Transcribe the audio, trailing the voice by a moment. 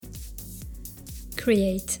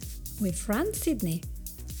Create with Fran Sidney.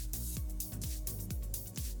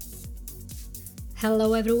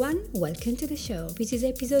 Hello everyone, welcome to the show. This is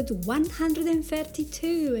episode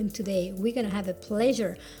 132 and today we're going to have a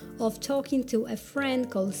pleasure of talking to a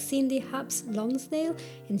friend called Cindy Hubbs Lonsdale,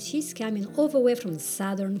 and she's coming all the way from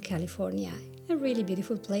Southern California. A really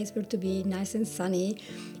beautiful place where to be, nice and sunny.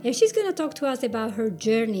 And she's going to talk to us about her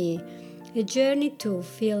journey. A journey to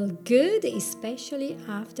feel good, especially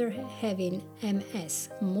after having MS,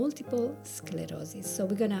 multiple sclerosis. So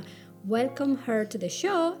we're going to welcome her to the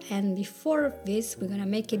show, and before this we're going to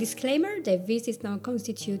make a disclaimer that this is not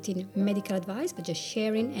constituting medical advice but just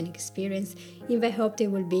sharing an experience in the hope they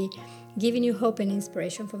will be giving you hope and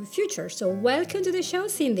inspiration for the future. So welcome to the show,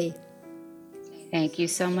 Cindy. Thank you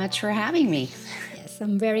so much for having me. Yes,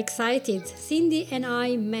 I'm very excited. Cindy and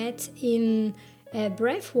I met in a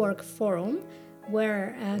breathwork forum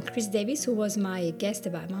where Chris Davis, who was my guest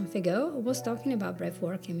about a month ago, was talking about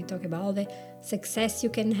breathwork, and we talked about all the success you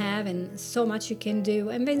can have and so much you can do.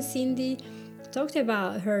 And then Cindy talked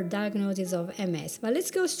about her diagnosis of MS. But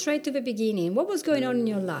let's go straight to the beginning. What was going on in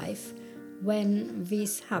your life when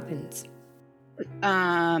this happened?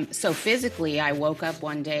 So physically, I woke up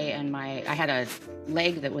one day and I had a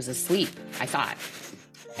leg that was asleep, I thought.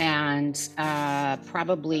 And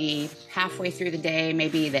probably halfway through the day,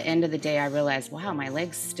 maybe the end of the day, I realized, wow, my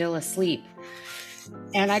leg's still asleep.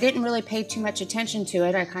 And I didn't really pay too much attention to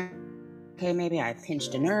it. Maybe I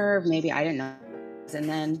pinched a nerve, maybe I didn't know. And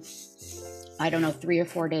then, I don't know, 3 or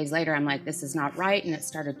 4 days later, I'm like, this is not right. And it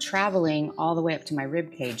started traveling all the way up to my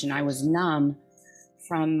rib cage. And I was numb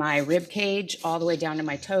from my rib cage all the way down to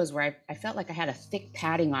my toes, where I felt like I had a thick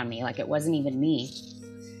padding on me, like it wasn't even me.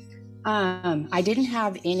 I didn't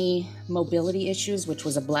have any mobility issues, which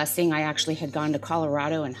was a blessing. I actually had gone to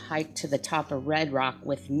Colorado and hiked to the top of Red Rock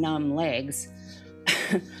with numb legs.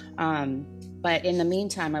 But in the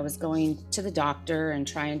meantime, I was going to the doctor and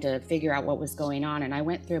trying to figure out what was going on. And I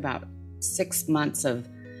went through about 6 months of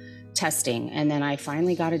testing. And then I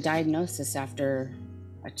finally got a diagnosis after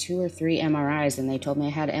 2 or 3 MRIs, and they told me I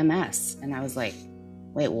had MS. And I was like,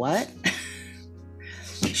 wait, what?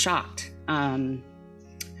 Shocked.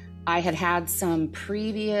 I had some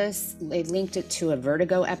previous, they linked it to a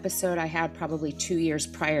vertigo episode I had probably 2 years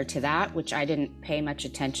prior to that, which I didn't pay much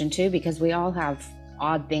attention to because we all have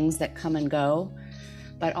odd things that come and go.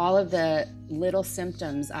 But all of the little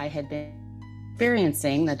symptoms I had been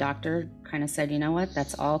experiencing, the doctor kind of said, you know what,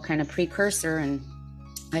 that's all kind of precursor. And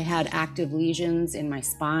I had active lesions in my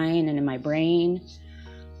spine and in my brain,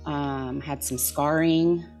 had some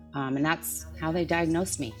scarring, and that's how they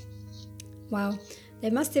diagnosed me. Wow. There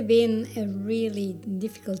must have been a really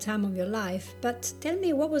difficult time of your life, but tell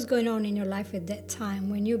me what was going on in your life at that time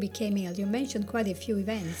when you became ill. You mentioned quite a few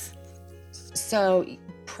events. So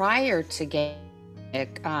prior to getting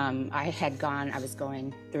sick, I was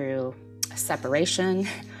going through a separation,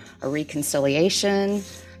 a reconciliation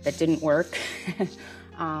that didn't work,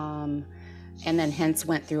 and then hence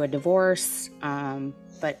went through a divorce,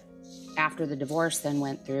 but after the divorce then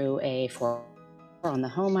went through a foreclosure on the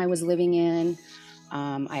home I was living in.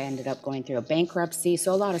 I ended up going through a bankruptcy,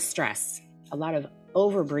 so a lot of stress, a lot of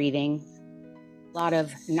overbreathing, a lot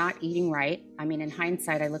of not eating right. I mean, in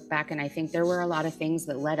hindsight, I look back and I think there were a lot of things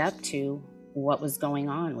that led up to what was going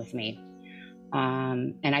on with me.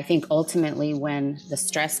 And I think ultimately when the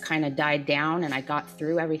stress kind of died down and I got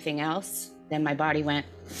through everything else, then my body went,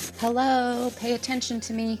 hello, pay attention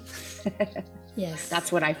to me. Yes. That's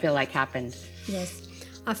what I feel like happened. Yes.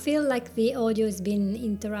 I feel like the audio has been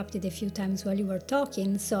interrupted a few times while you were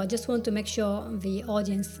talking, so I just want to make sure the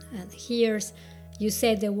audience hears. You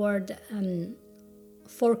said the word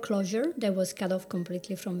foreclosure that was cut off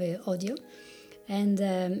completely from the audio. And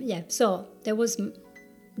so that was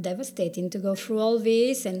devastating to go through all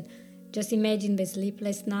this, and just imagine the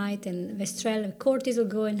sleepless night and the stress, cortisol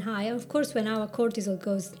going high. Of course, when our cortisol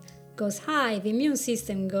goes high, the immune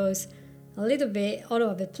system goes a little bit all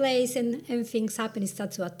over the place, and things happen, it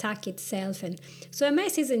starts to attack itself. And so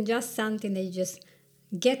MS isn't just something that you just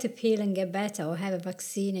get a pill and get better, or have a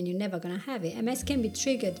vaccine and you're never going to have it. MS can be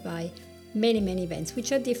triggered by many, many events,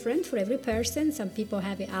 which are different for every person. Some people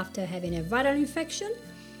have it after having a viral infection.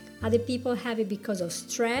 Other people have it because of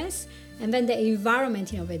stress. And then the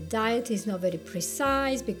environment, the diet is not very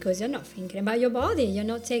precise because you're not thinking about your body. You're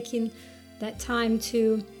not taking that time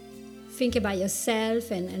to think about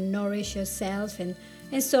yourself and nourish yourself. And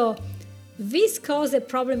so this caused a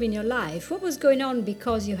problem in your life. What was going on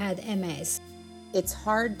because you had MS? It's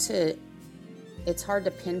hard to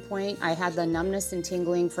pinpoint. I had the numbness and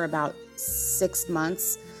tingling for about 6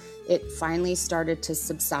 months. It finally started to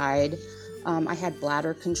subside. I had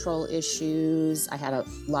bladder control issues. I had a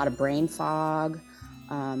lot of brain fog.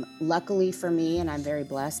 Luckily for me, and I'm very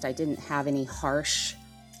blessed, I didn't have any harsh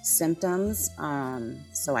symptoms.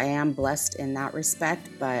 So I am blessed in that respect,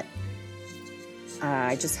 but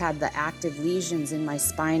I just had the active lesions in my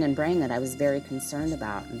spine and brain that I was very concerned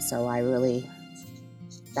about. And so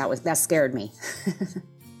that scared me.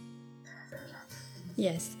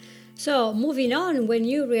 Yes. So moving on, when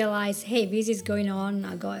you realize, hey, this is going on,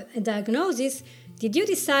 I got a diagnosis, did you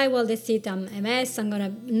decide, well, that's it, I'm MS, I'm going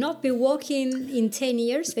to not be walking in 10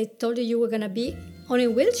 years? They told you were going to be on a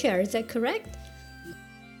wheelchair, is that correct?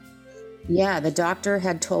 Yeah, the doctor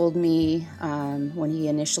had told me when he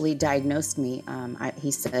initially diagnosed me, he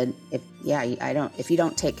said, if you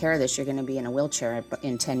don't take care of this, you're going to be in a wheelchair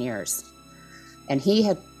in 10 years. And he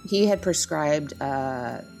had prescribed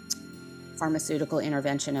pharmaceutical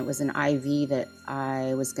intervention. It was an IV that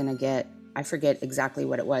I was going to get. I forget exactly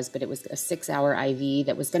what it was, but it was a 6-hour IV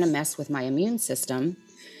that was going to mess with my immune system.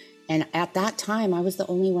 And at that time, I was the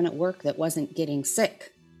only one at work that wasn't getting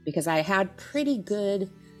sick because I had pretty good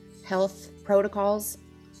health protocols,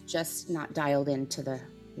 just not dialed into the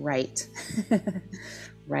right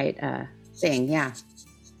thing. Yeah.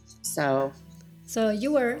 So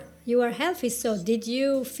you were healthy. So did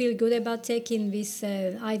you feel good about taking this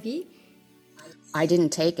IV? I didn't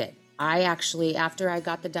take it. I actually, after I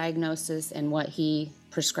got the diagnosis and what he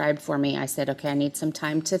prescribed for me, I said, okay, I need some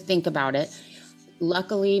time to think about it.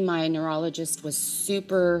 Luckily, my neurologist was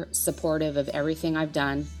super supportive of everything I've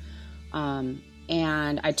done.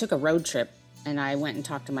 And I took a road trip and I went and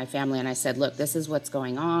talked to my family and I said, look, this is what's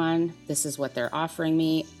going on. This is what they're offering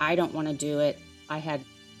me. I don't want to do it. I had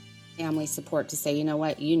family support to say, you know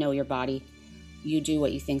what, you know your body. You do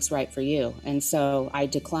what you think's right for you. And so I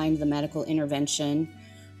declined the medical intervention.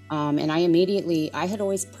 And I had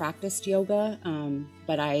always practiced yoga,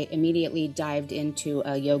 but I immediately dived into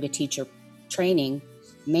a yoga teacher training,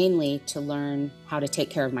 mainly to learn how to take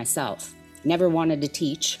care of myself. Never wanted to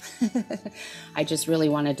teach. I just really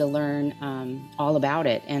wanted to learn all about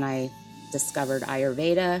it. And I discovered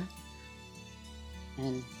Ayurveda.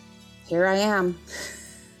 And here I am,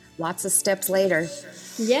 lots of steps later.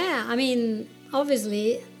 Yeah, I mean,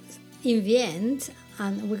 obviously, in the end,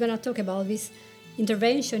 and we're going to talk about this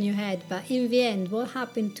intervention you had, but in the end, what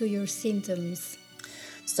happened to your symptoms?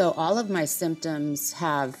 So all of my symptoms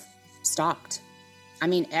have stopped. I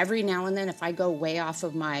mean, every now and then, if I go way off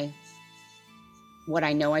of what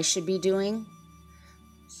I know I should be doing,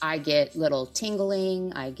 I get little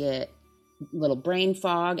tingling, I get little brain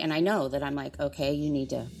fog, and I know that I'm like, okay, you need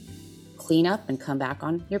to clean up and come back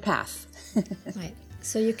on your path. Right.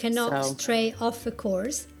 So you cannot stray off the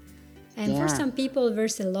course. And for some people,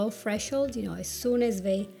 there's a low threshold, as soon as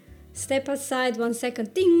they step aside 1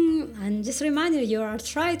 second, ding, and just remind you, your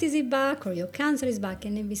arthritis is back or your cancer is back.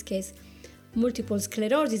 And in this case, multiple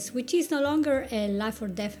sclerosis, which is no longer a life or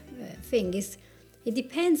death thing. It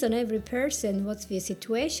depends on every person, what's the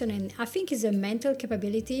situation. And I think it's a mental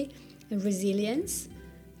capability and resilience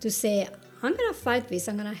to say, I'm going to fight this,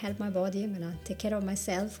 I'm going to help my body, I'm going to take care of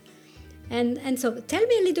myself. And so tell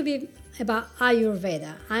me a little bit about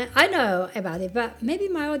Ayurveda. I know about it, but maybe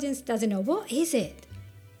my audience doesn't know. What is it?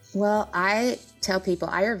 Well, I tell people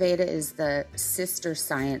Ayurveda is the sister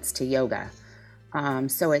science to yoga.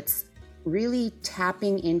 So it's really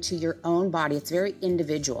tapping into your own body. It's very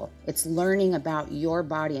individual. It's learning about your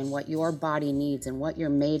body and what your body needs and what you're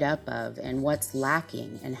made up of and what's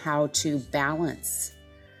lacking and how to balance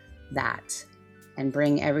that and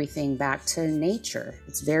bring everything back to nature.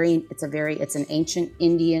 It's an ancient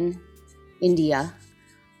India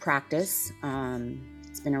practice.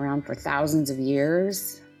 It's been around for thousands of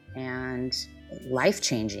years and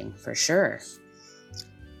life-changing for sure.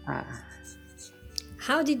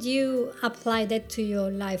 How did you apply that to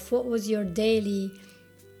your life? What was your daily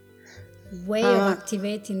way of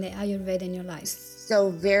activating the Ayurveda in your life? So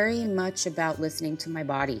very much about listening to my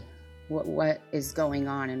body. What is going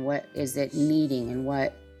on and what is it needing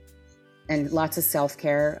and lots of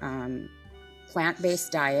self-care,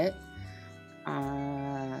 plant-based diet,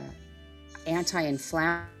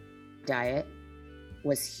 anti-inflammatory diet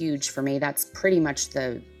was huge for me. That's pretty much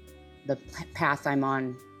the path I'm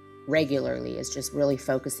on regularly, is just really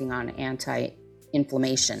focusing on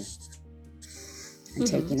anti-inflammation and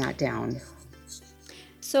taking that down.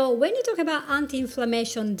 So when you talk about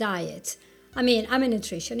anti-inflammation diet, I mean, I'm a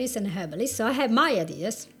nutritionist and a herbalist, so I have my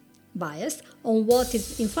ideas, biased, on what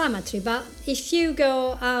is inflammatory. But if you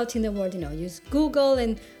go out in the world, use Google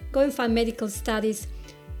and go and find medical studies,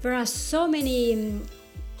 there are so many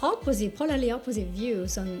polarly opposite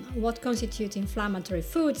views on what constitutes inflammatory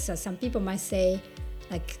foods. So some people might say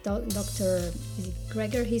like Dr.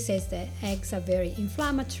 Greger, he says that eggs are very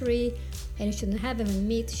inflammatory and you shouldn't have them, and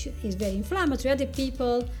meat is very inflammatory. Other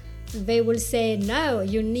people, they will say, no,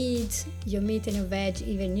 you need your meat and your veg,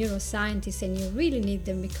 even neuroscientists, and you really need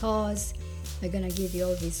them because they're going to give you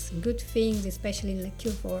all these good things, especially in the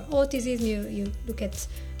cure for autism. You look at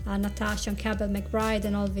Natasha and Cabell McBride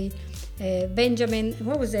and all the Benjamin,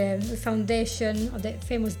 what was the foundation of the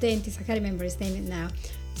famous dentist? I can't remember his name now.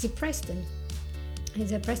 Is it Preston?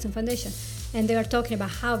 It's a Preston Foundation, and they are talking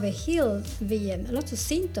about how they heal lots of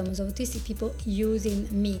symptoms of autistic people using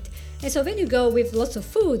meat. And so when you go with lots of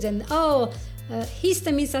foods and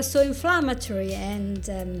histamines are so inflammatory, and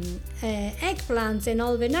eggplants and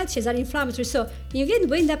all the nutshell are inflammatory, so you get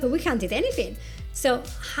wind up and we can't eat anything. So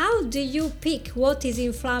how do you pick what is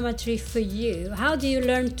inflammatory for you? How do you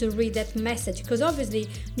learn to read that message? Because obviously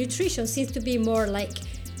nutrition seems to be more like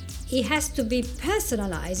it has to be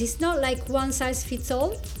personalized. It's not like one size fits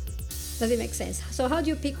all. Does it make sense? So how do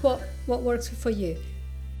you pick what works for you?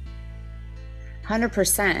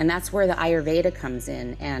 100%. And that's where the Ayurveda comes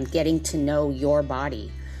in, and getting to know your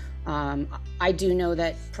body. I do know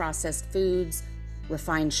that processed foods,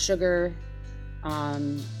 refined sugar,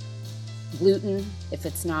 gluten, if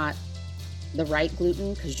it's not the right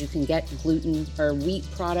gluten, because you can get gluten or wheat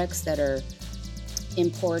products that are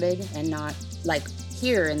imported and not like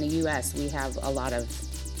here in the US, we have a lot of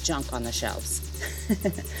junk on the shelves.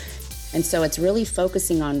 And so it's really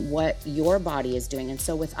focusing on what your body is doing. And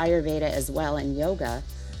so with Ayurveda as well and yoga,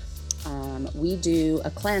 we do a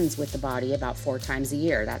cleanse with the body about 4 times a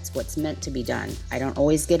year. That's what's meant to be done. I don't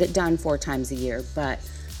always get it done 4 times a year, but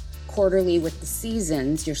quarterly with the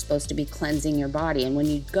seasons, you're supposed to be cleansing your body. And when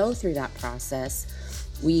you go through that process,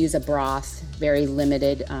 we use a broth, very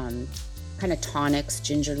limited kind of tonics,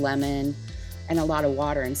 ginger, lemon, and a lot of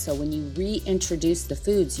water. And so when you reintroduce the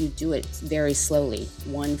foods, you do it very slowly,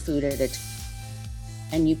 one food at a time.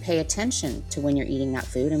 And you pay attention to when you're eating that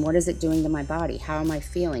food and what is it doing to my body? How am I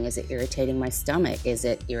feeling? Is it irritating my stomach? Is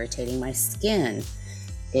it irritating my skin?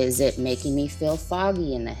 Is it making me feel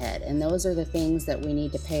foggy in the head? And those are the things that we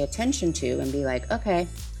need to pay attention to and be like, okay,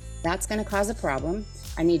 that's going to cause a problem.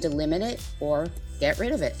 I need to limit it or get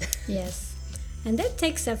rid of it. Yes. And that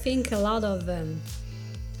takes, I think, a lot of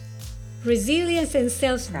resilience and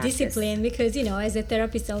self-discipline, because, as a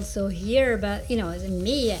therapist also here, but, as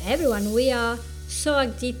me, everyone, we are so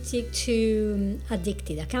addicted,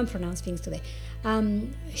 I can't pronounce things today,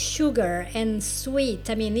 sugar and sweet.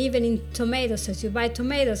 I mean, even in tomato sauce, you buy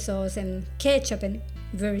tomato sauce and ketchup and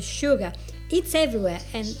very sugar. It's everywhere.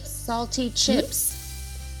 And salty chips.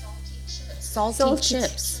 Salty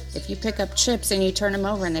chips. If you pick up chips and you turn them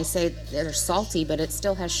over and they say they're salty, but it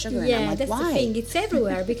still has sugar in them. Yeah, like, that's why? the thing. It's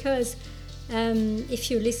everywhere because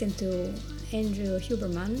if you listen to Andrew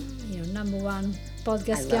Huberman, #1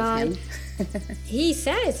 podcast guy, he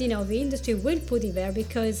says, the industry will put it there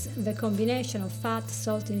because the combination of fat,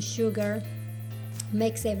 salt, and sugar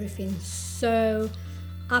makes everything so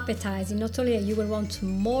appetizing. Not only that, you will want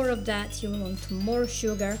more of that, you will want more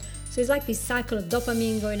sugar. So it's like this cycle of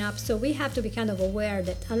dopamine going up. So we have to be kind of aware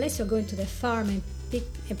that unless you're going to the farm and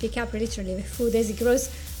pick up literally the food as it grows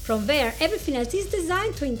from there, everything else is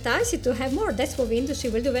designed to entice you to have more. That's what the industry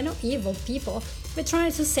will do. We're not evil people. We're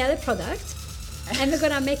trying to sell a product and we're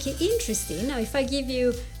going to make it interesting. Now, if I give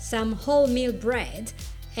you some wholemeal bread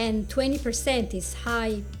and 20% is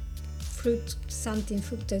high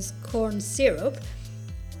fructose corn syrup,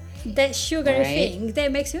 that sugary thing, that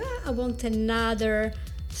makes you, I want another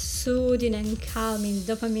soothing and calming,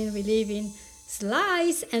 dopamine relieving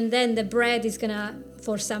slice. And then the bread is gonna,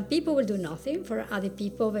 for some people, will do nothing. For other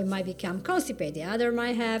people, they might become constipated. Other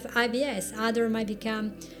might have IBS. Other might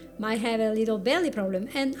have a little belly problem,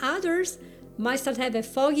 and others might start have a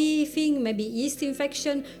foggy thing, maybe yeast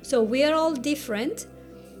infection. So we are all different.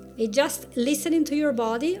 It's just listening to your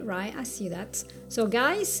body, right? I see that. So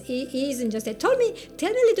guys, it isn't just that. Tell me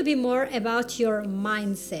a little bit more about your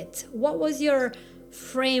mindset. What was your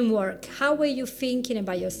framework? How were you thinking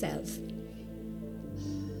about yourself?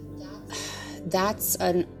 That's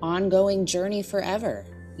an ongoing journey forever.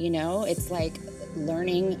 It's like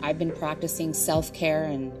learning. I've been practicing self-care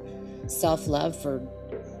and self-love for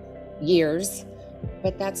years,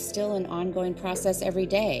 but that's still an ongoing process every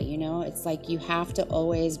day. It's like you have to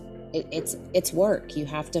always, it's work. You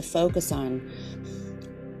have to focus on,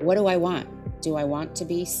 what do I want? Do I want to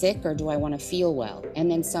be sick or do I want to feel well? And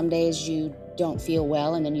then some days you don't feel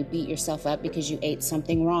well and then you beat yourself up because you ate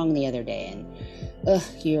something wrong the other day, and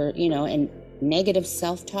and negative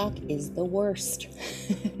self-talk is the worst.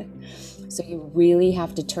 So you really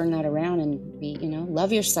have to turn that around and be,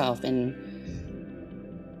 love yourself and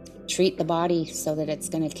treat the body so that it's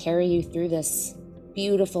going to carry you through this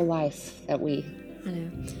beautiful life that we... I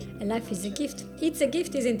know. And life is a gift. It's a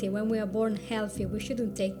gift, isn't it? When we are born healthy, we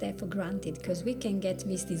shouldn't take that for granted, because we can get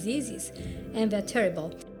these diseases and they're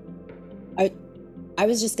terrible. I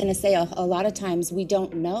was just going to say, a lot of times we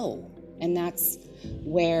don't know. And that's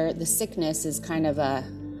where the sickness is kind of a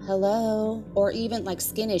hello, or even like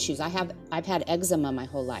skin issues. I've had eczema my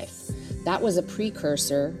whole life. That was a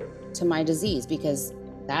precursor to my disease, because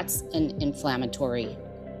that's an inflammatory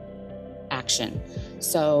action.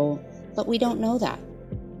 So, but we don't know that.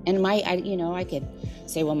 And I could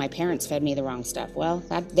say, well, my parents fed me the wrong stuff. Well,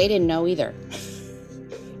 they didn't know either.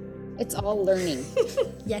 It's all learning.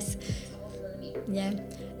 Yes. Yeah.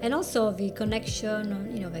 And also the connection,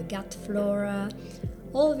 the gut flora,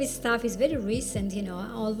 all this stuff is very recent,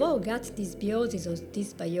 although gut dysbiosis or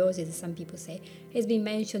dysbiosis, as some people say, has been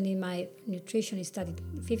mentioned in my nutrition study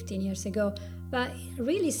 15 years ago. But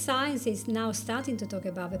really science is now starting to talk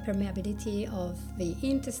about the permeability of the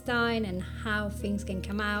intestine and how things can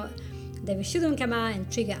come out that we shouldn't come out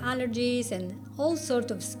and trigger allergies and all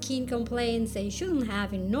sorts of skin complaints that you shouldn't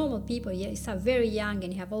have in normal people. You start very young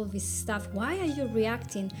and you have all this stuff. Why are you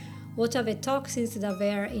reacting? What are the toxins that are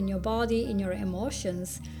there in your body, in your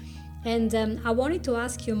emotions? And I wanted to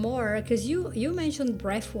ask you more, because you mentioned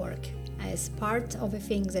breath work as part of the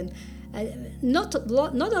things, and not a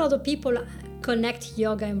lot of people connect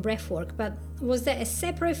yoga and breath work, but was that a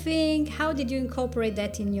separate thing? How did you incorporate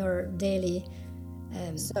that in your daily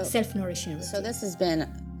self-nourishing routine? So this has been,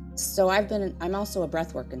 I'm also a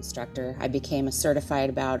breathwork instructor. I became certified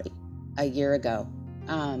about a year ago.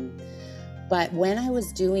 But when I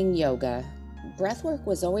was doing yoga, breathwork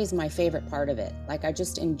was always my favorite part of it. Like, I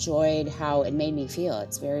just enjoyed how it made me feel.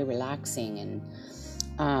 It's very relaxing.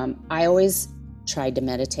 And I always tried to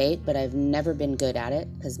meditate, but I've never been good at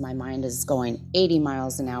it because my mind is going 80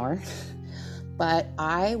 miles an hour. But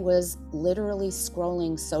I was literally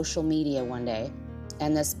scrolling social media one day,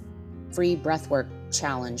 and this free breathwork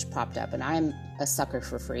challenge popped up, and I'm a sucker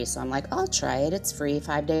for free. So I'm like, I'll try it. It's free,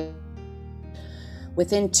 5 days.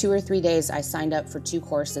 Within 2 or 3 days, I signed up for 2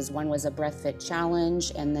 courses. One was a Breath Fit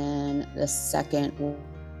challenge, and then the second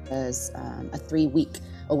was a 3-week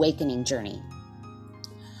awakening journey.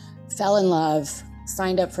 Fell in love,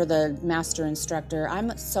 signed up for the master instructor. I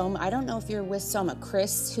don't know if you're with Soma.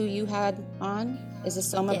 Chris, who you had on, is a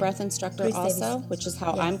Soma breath instructor Chris also, Davis. Which is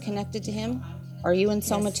how I'm connected to him. Are you in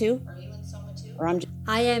Soma too? Or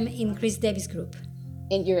I am in Chris Davis group.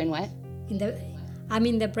 And you're in what? I'm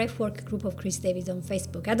in the breathwork group of Chris Davis on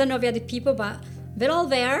Facebook. I don't know the other people, but they're all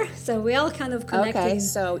there, so we all kind of connected. Okay,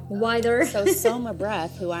 so wider. So Soma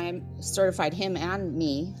Breath, who I'm certified, him and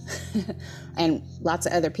me, and lots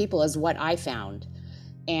of other people, is what I found,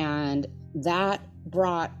 and that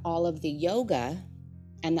brought all of the yoga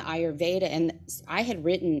and the Ayurveda. And I had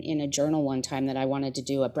written in a journal one time that I wanted to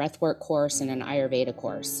do a breathwork course and an Ayurveda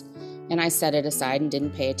course, and I set it aside and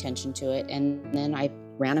didn't pay attention to it, and then I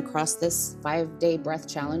ran across this 5-day breath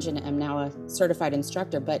challenge and am now a certified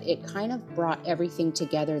instructor. But it kind of brought everything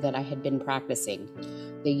together that I had been practicing: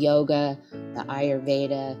 the yoga, the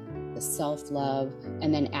Ayurveda, the self-love,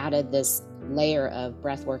 and then added this layer of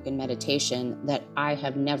breath work and meditation that I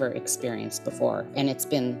have never experienced before. And it's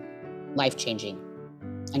been life-changing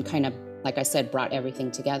and kind of, like I said, brought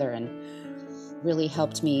everything together and really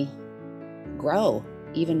helped me grow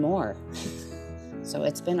even more. So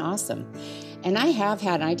it's been awesome. And I have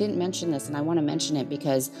had, and I didn't mention this, and I want to mention it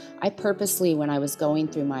because I purposely, when I was going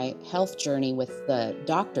through my health journey with the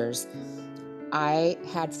doctors, I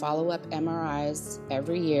had follow-up MRIs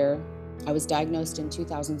every year. I was diagnosed in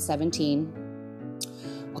 2017.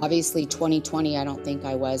 Obviously 2020, I don't think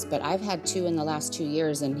I was, but I've had 2 in the last 2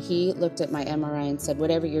 years, and he looked at my MRI and said,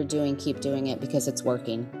 whatever you're doing, keep doing it because it's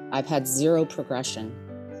working. I've had 0 progression.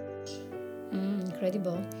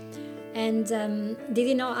 Incredible. And did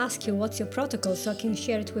he not ask you what's your protocol so I can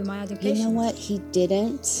share it with my other patients? You know what? He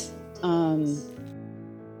didn't. And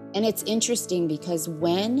it's interesting because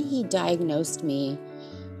when he diagnosed me,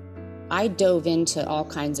 I dove into all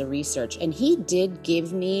kinds of research, and he did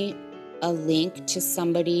give me a link to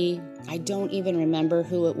somebody. I don't even remember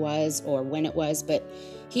who it was or when it was, but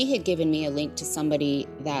he had given me a link to somebody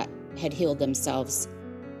that had healed themselves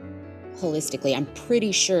holistically. I'm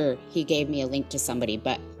pretty sure he gave me a link to somebody,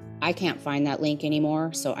 but I can't find that link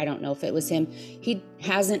anymore, so I don't know if it was him. He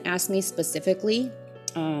hasn't asked me specifically,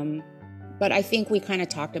 but I think we kind of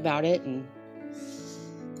talked about it, and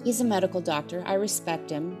he's a medical doctor. I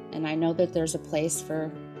respect him, and I know that there's a place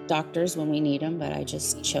for doctors when we need them, but I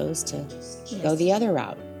just chose to go the other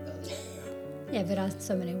route. Yeah, there are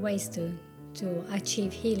so many ways to to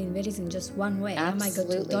achieve healing. There isn't just one way. Absolutely. I might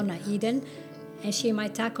go to Donna Eden, and she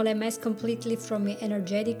might tackle MS completely from an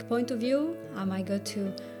energetic point of view. I might go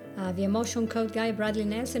to the emotion code guy, Bradley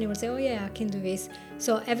Nelson. He will say, oh yeah, I can do this.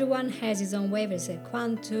 So everyone has his own way. There's a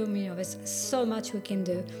quantum, there's so much we can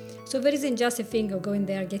do. So there isn't just a thing of going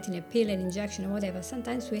there, getting a pill, an injection, or whatever.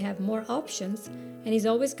 Sometimes we have more options, and it's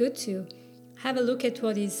always good to have a look at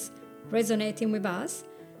what is resonating with us.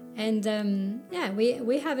 And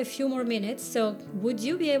we have a few more minutes. So would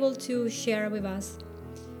you be able to share with us,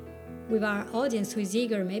 with our audience who is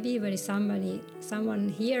eager, maybe there is someone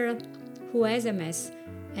here who has MS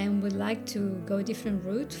and would like to go a different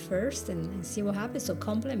route first and see what happens, so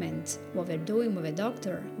complement what they're doing with a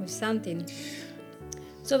doctor, with something.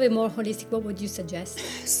 So the more holistic, what would you suggest?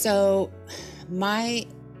 So my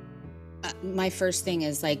first thing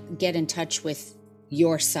is like, get in touch with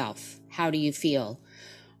yourself. How do you feel?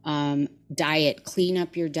 Diet, clean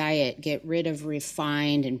up your diet, get rid of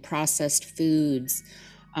refined and processed foods.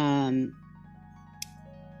 I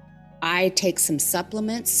take some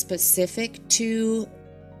supplements specific to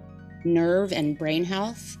nerve and brain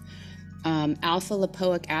health, alpha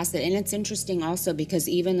lipoic acid. And it's interesting also because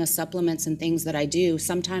even the supplements and things that I do,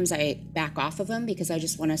 sometimes I back off of them because I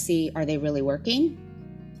just want to see, are they really working?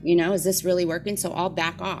 Is this really working? So I'll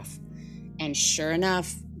back off. And sure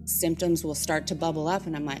enough, symptoms will start to bubble up.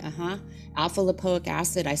 And I'm like, alpha lipoic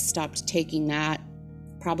acid, I stopped taking that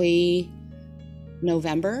probably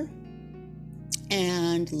November.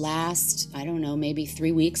 And last, I don't know, maybe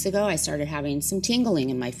 3 weeks ago, I started having some tingling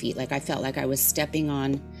in my feet. Like I felt like I was stepping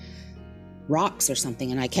on rocks or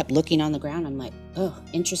something. And I kept looking on the ground. I'm like, oh,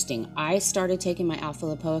 interesting. I started taking my alpha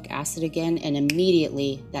lipoic acid again, and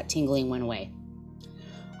immediately that tingling went away.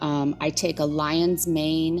 I take a lion's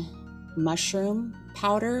mane mushroom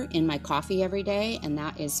powder in my coffee every day, and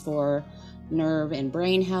that is for nerve and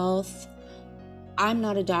brain health. I'm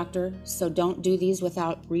not a doctor, so don't do these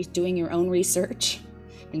without doing your own research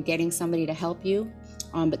and getting somebody to help you.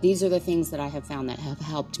 But these are the things that I have found that have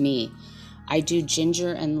helped me. I do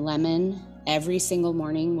ginger and lemon every single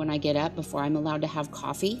morning when I get up. Before I'm allowed to have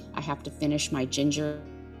coffee, I have to finish my ginger.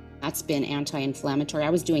 That's been anti-inflammatory. I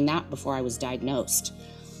was doing that before I was diagnosed.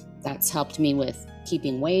 That's helped me with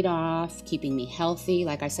keeping weight off, keeping me healthy.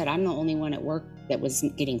 Like I said, I'm the only one at work that was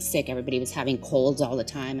getting sick. Everybody was having colds all the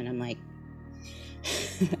time, and I'm like,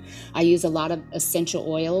 I use a lot of essential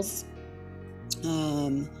oils.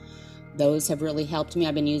 Those have really helped me.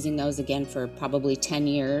 I've been using those again for probably 10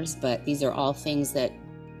 years, but these are all things that,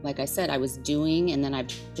 like I said, I was doing, and then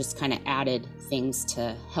I've just kind of added things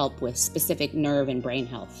to help with specific nerve and brain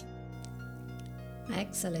health.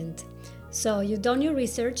 Excellent. So you've done your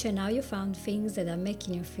research, and now you found things that are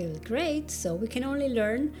making you feel great. So we can only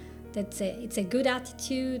learn that it's a good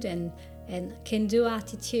attitude, and can-do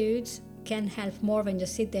attitude can help more than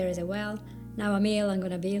just sit there and say, well, now I'm ill, I'm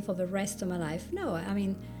going to be ill for the rest of my life. No, I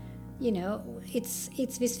mean, it's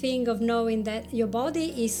this thing of knowing that your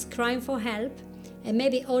body is crying for help, and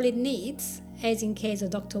maybe all it needs, as in case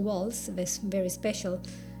of Dr. Walls, this very special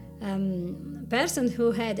person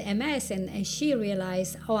who had MS, and she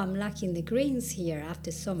realized, oh, I'm lacking the greens here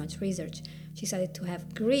after so much research. She started to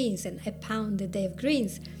have greens, and a pound a day of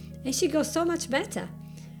greens, and she got so much better.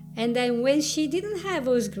 And then when she didn't have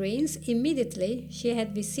those greens, immediately she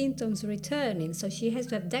had the symptoms returning. So she has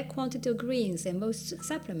to have that quantity of greens and those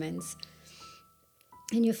supplements.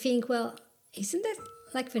 And you think, well, isn't that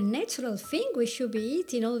like the natural thing? We should be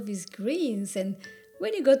eating all these greens. And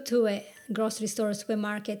when you go to a grocery store or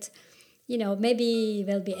supermarket, maybe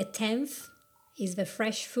there'll be a 10th is the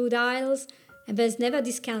fresh food aisles, and there's never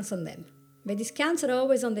discounts on them. The discounts are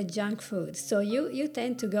always on the junk food. So you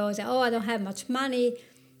tend to go and say, oh, I don't have much money,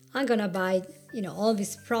 I'm going to buy, all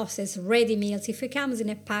these processed ready meals. If it comes in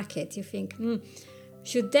a packet, you think,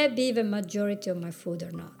 should that be the majority of my food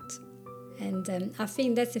or not? And I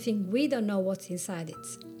think that's the thing. We don't know what's inside it.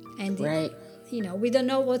 And, right. We don't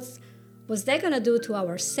know what's that going to do to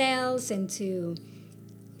our cells and to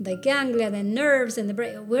the ganglia, the nerves, and the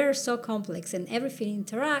brain. We're so complex, and everything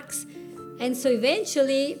interacts. And so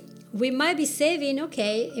eventually, we might be saving,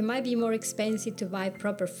 it might be more expensive to buy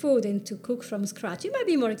proper food and to cook from scratch. It might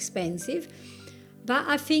be more expensive. But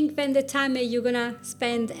I think when the time you're going to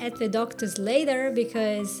spend at the doctors later,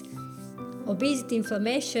 because obesity,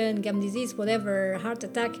 inflammation, gum disease, whatever, heart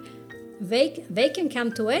attack, they can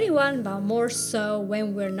come to anyone, but more so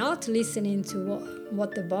when we're not listening to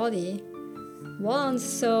what the body wants.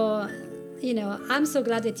 So, I'm so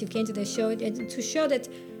glad that you came to the show to show that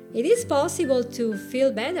it is possible to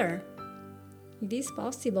feel better. it is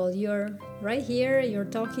possible. You're right here, you're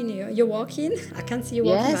talking, you're walking. I can't see you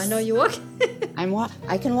walking, but I know you walk.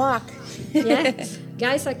 I can walk. Yeah,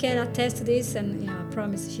 guys, I can attest to this, and I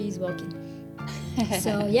promise she's walking.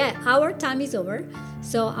 So yeah, our time is over.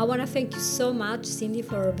 So I want to thank you so much, Cindy,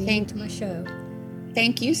 for being to my show.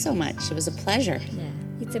 Thank you so much. It was a pleasure. Yeah,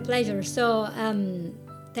 it's a pleasure. So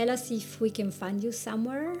tell us if we can find you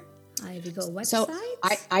somewhere. Have you got a website? So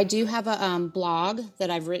I do have a blog that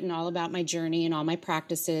I've written all about my journey and all my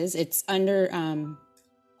practices. It's under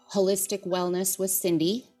Holistic Wellness with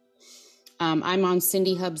Cindy. I'm on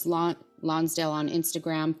Cindy Hubbs Lonsdale on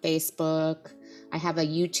Instagram, Facebook. I have a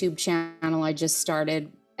YouTube channel I just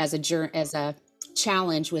started as a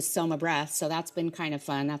challenge with Soma Breath. So that's been kind of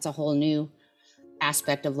fun. That's a whole new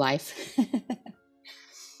aspect of life.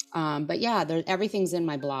 But yeah, everything's in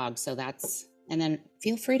my blog. So and then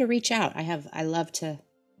feel free to reach out. I love to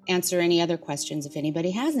answer any other questions if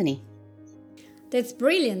anybody has any. That's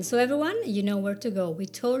brilliant. So everyone, you know where to go. We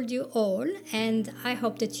told you all, and I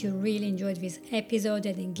hope that you really enjoyed this episode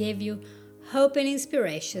and it gave you hope and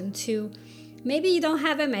inspiration to, maybe you don't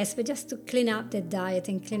have MS, but just to clean up the diet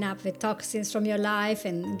and clean up the toxins from your life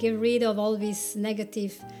and get rid of all these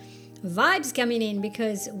negative vibes coming in,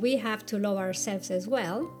 because we have to love ourselves as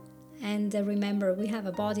well. And remember, we have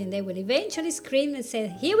a body, and they will eventually scream and say,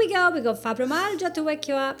 here we go. We got fibromyalgia to wake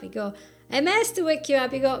you up. We got MS to wake you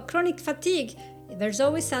up. We got chronic fatigue. There's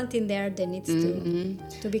always something there that needs to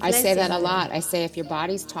be cleansed. I say that a lot. I say if your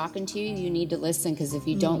body's talking to you, you need to listen, because if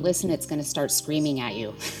you don't listen, it's going to start screaming at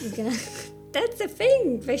you. That's the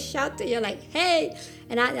thing. They shout to you like, hey.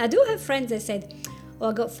 And I do have friends that said, oh,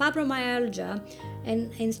 I got fibromyalgia,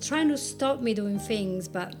 and it's trying to stop me doing things,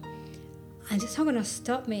 but it's not going to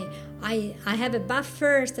stop me. I have a bath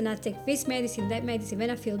first, and I take this medicine, that medicine, then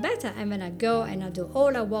I feel better, and then I go and I do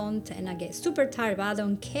all I want, and I get super tired, but I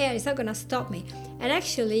don't care. It's not going to stop me. And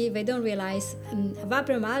actually, they don't realize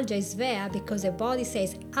fibromyalgia is there because the body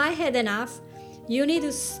says, I had enough, you need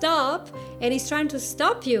to stop, and it's trying to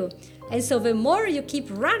stop you. And so the more you keep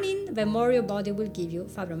running, the more your body will give you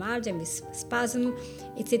fibromyalgia and this spasm.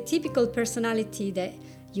 It's a typical personality that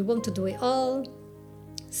you want to do it all,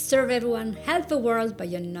 serve everyone, help the world, but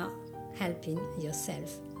you're not helping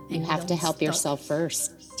yourself. You have to help yourself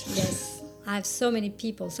first. Yes. I have so many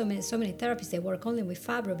people, so many therapists that work only with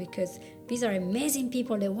fibro, because these are amazing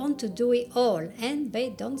people. They want to do it all, and they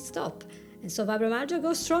don't stop. And so fibromyalgia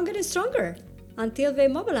goes stronger and stronger until they're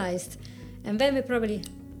mobilized. And then they probably,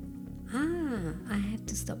 I have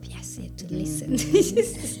to stop. Yes, I have to listen.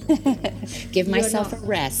 Give myself a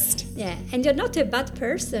rest. Yeah, and you're not a bad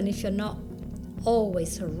person if you're not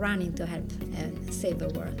always running to help save the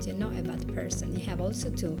world. You're not a bad person. You have also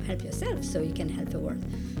to help yourself so you can help the world.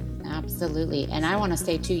 Absolutely. And I want to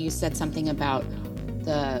say too, you said something about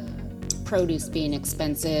the produce being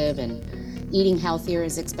expensive and eating healthier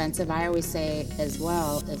is expensive. I always say as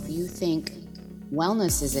well, if you think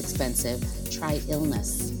wellness is expensive, try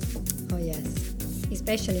illness. Oh yes,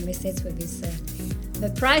 especially in the States where this, the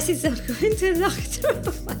prices of going to the doctor.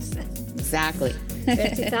 Exactly.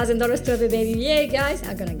 $30,000 to have a baby. Yay, guys,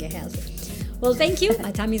 I'm gonna get healthy. Well, thank you.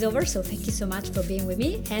 My time is over, so thank you so much for being with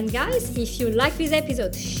me. And guys, if you like this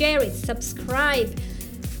episode, share it, subscribe,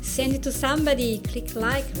 send it to somebody, click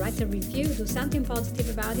like, write a review, do something positive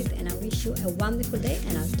about it, and I wish you a wonderful day,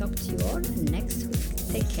 and I'll talk to you all next week.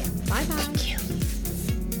 Take care. Bye-bye. Thank you.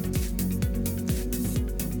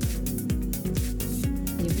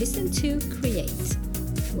 You've listened to Create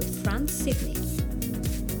with Fran Sidney.